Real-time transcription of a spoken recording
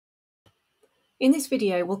In this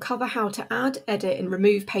video, we'll cover how to add, edit, and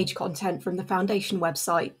remove page content from the Foundation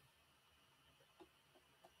website.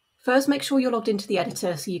 First, make sure you're logged into the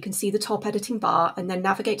editor so you can see the top editing bar and then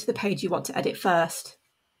navigate to the page you want to edit first.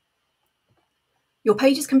 Your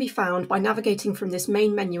pages can be found by navigating from this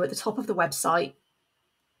main menu at the top of the website.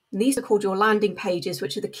 And these are called your landing pages,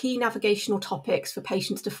 which are the key navigational topics for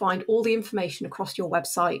patients to find all the information across your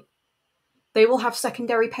website. They will have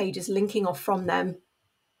secondary pages linking off from them.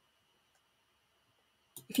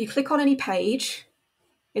 If you click on any page,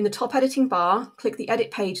 in the top editing bar, click the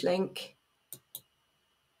Edit Page link.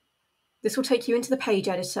 This will take you into the page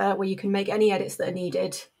editor where you can make any edits that are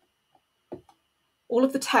needed. All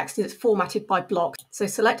of the text is formatted by block, so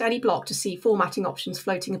select any block to see formatting options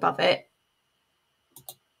floating above it.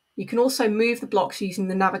 You can also move the blocks using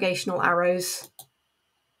the navigational arrows.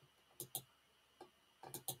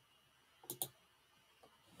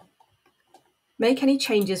 Make any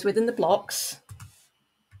changes within the blocks,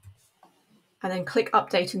 and then click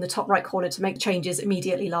Update in the top right corner to make changes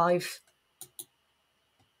immediately live.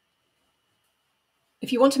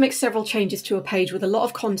 If you want to make several changes to a page with a lot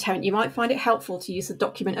of content, you might find it helpful to use the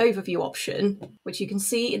Document Overview option, which you can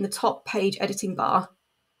see in the top page editing bar.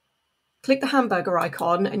 Click the hamburger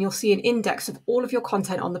icon and you'll see an index of all of your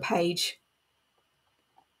content on the page.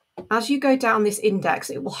 As you go down this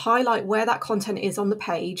index, it will highlight where that content is on the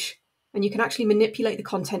page, and you can actually manipulate the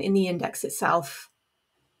content in the index itself.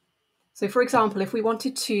 So for example, if we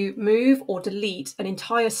wanted to move or delete an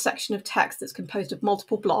entire section of text that's composed of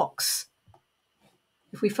multiple blocks,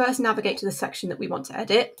 if we first navigate to the section that we want to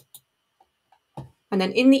edit, and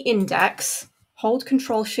then in the index, hold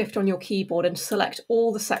Ctrl-Shift on your keyboard and select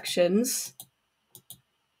all the sections.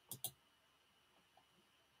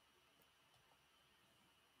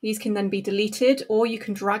 These can then be deleted, or you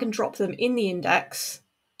can drag and drop them in the index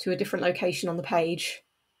to a different location on the page.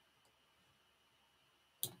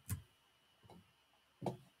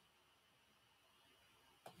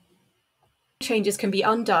 Changes can be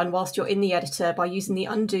undone whilst you're in the editor by using the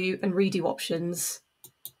undo and redo options.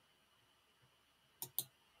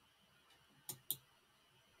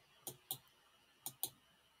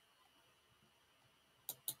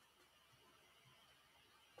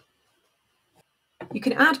 You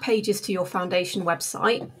can add pages to your Foundation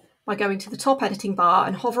website by going to the top editing bar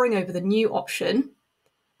and hovering over the New option,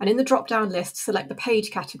 and in the drop-down list, select the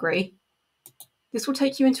page category. This will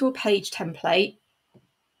take you into a page template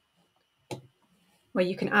where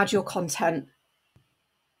you can add your content.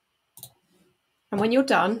 And when you're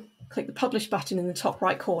done, click the Publish button in the top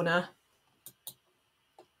right corner.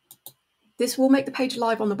 This will make the page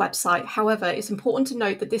live on the website. However, it's important to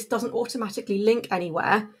note that this doesn't automatically link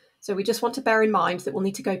anywhere, so we just want to bear in mind that we'll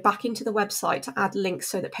need to go back into the website to add links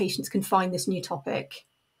so that patients can find this new topic.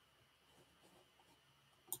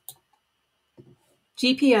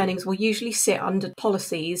 GP earnings will usually sit under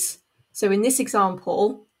policies. So in this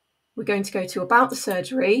example, we're going to go to About the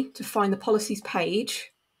Surgery to find the policies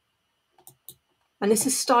page. And this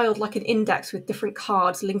is styled like an index with different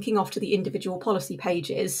cards linking off to the individual policy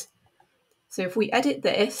pages. So if we edit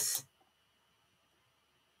this,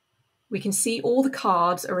 we can see all the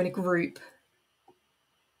cards are in a group.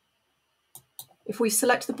 If we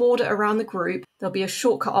select the border around the group, there'll be a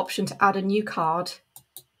shortcut option to add a new card.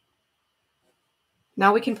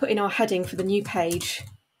 Now we can put in our heading for the new page.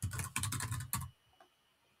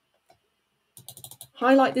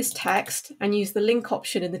 Highlight this text and use the link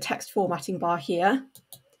option in the text formatting bar here.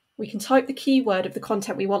 We can type the keyword of the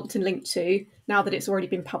content we want to link to now that it's already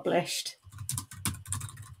been published.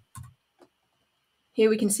 Here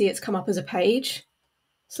we can see it's come up as a page.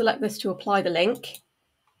 Select this to apply the link.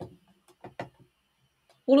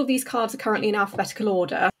 All of these cards are currently in alphabetical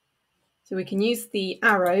order, so we can use the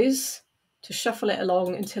arrows to shuffle it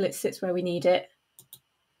along until it sits where we need it.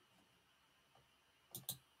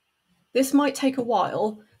 This might take a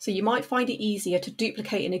while, so you might find it easier to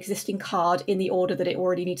duplicate an existing card in the order that it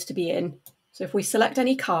already needs to be in. So if we select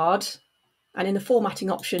any card, and in the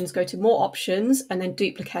formatting options, go to More Options and then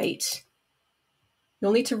Duplicate.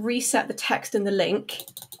 You'll need to reset the text and the link,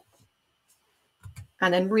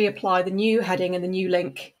 and then reapply the new heading and the new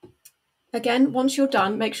link. Again, once you're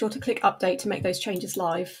done, make sure to click Update to make those changes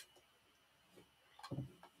live.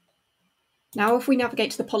 Now if we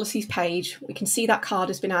navigate to the policies page, we can see that card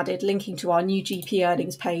has been added, linking to our new GP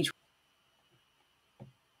earnings page.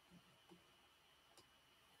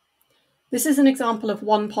 This is an example of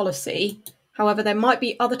one policy. However, there might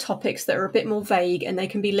be other topics that are a bit more vague and they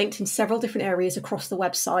can be linked in several different areas across the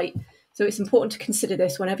website. So it's important to consider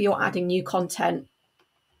this whenever you're adding new content.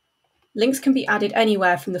 Links can be added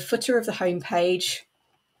anywhere from the footer of the home page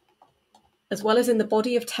as well as in the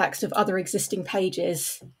body of text of other existing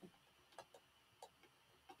pages.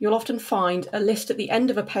 You'll often find a list at the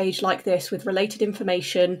end of a page like this with related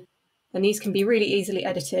information, and these can be really easily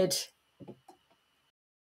edited.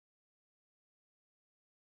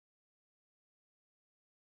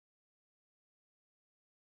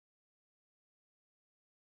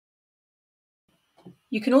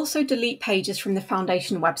 You can also delete pages from the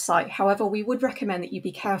Foundation website. However, we would recommend that you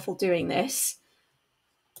be careful doing this.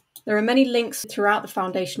 There are many links throughout the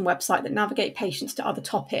Foundation website that navigate patients to other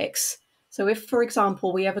topics. So if, for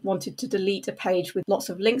example, we ever wanted to delete a page with lots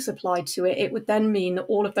of links applied to it, it would then mean that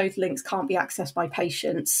all of those links can't be accessed by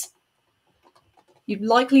patients. You'd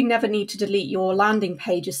likely never need to delete your landing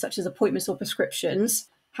pages such as appointments or prescriptions.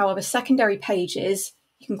 However, secondary pages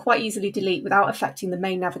you can quite easily delete without affecting the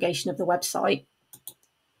main navigation of the website.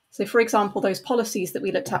 So for example, those policies that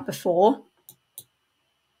we looked at before,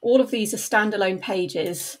 all of these are standalone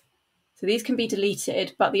pages. So these can be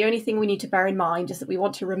deleted, but the only thing we need to bear in mind is that we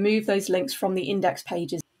want to remove those links from the index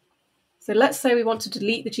pages. So let's say we want to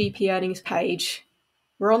delete the GP earnings page.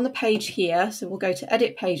 We're on the page here, so we'll go to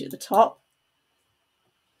Edit Page at the top.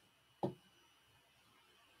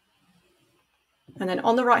 And then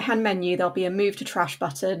on the right-hand menu, there'll be a Move to Trash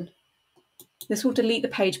button. This will delete the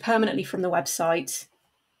page permanently from the website.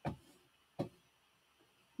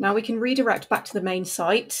 Now we can redirect back to the main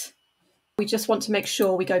site. We just want to make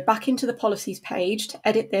sure we go back into the policies page to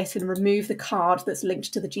edit this and remove the card that's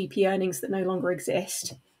linked to the GP earnings that no longer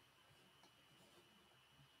exist.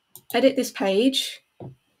 Edit this page,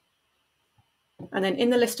 and then in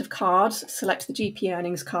the list of cards, select the GP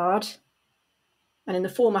earnings card. And in the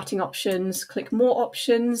formatting options, click More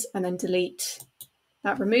Options and then Delete.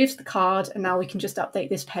 That removes the card, and now we can just update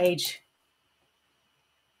this page.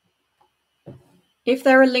 If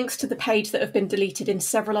there are links to the page that have been deleted in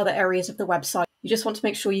several other areas of the website, you just want to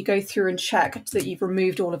make sure you go through and check that you've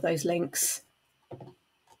removed all of those links.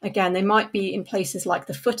 Again, they might be in places like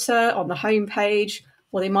the footer on the home page,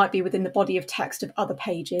 or they might be within the body of text of other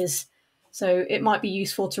pages. So it might be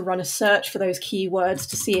useful to run a search for those keywords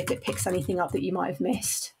to see if it picks anything up that you might have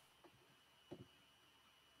missed.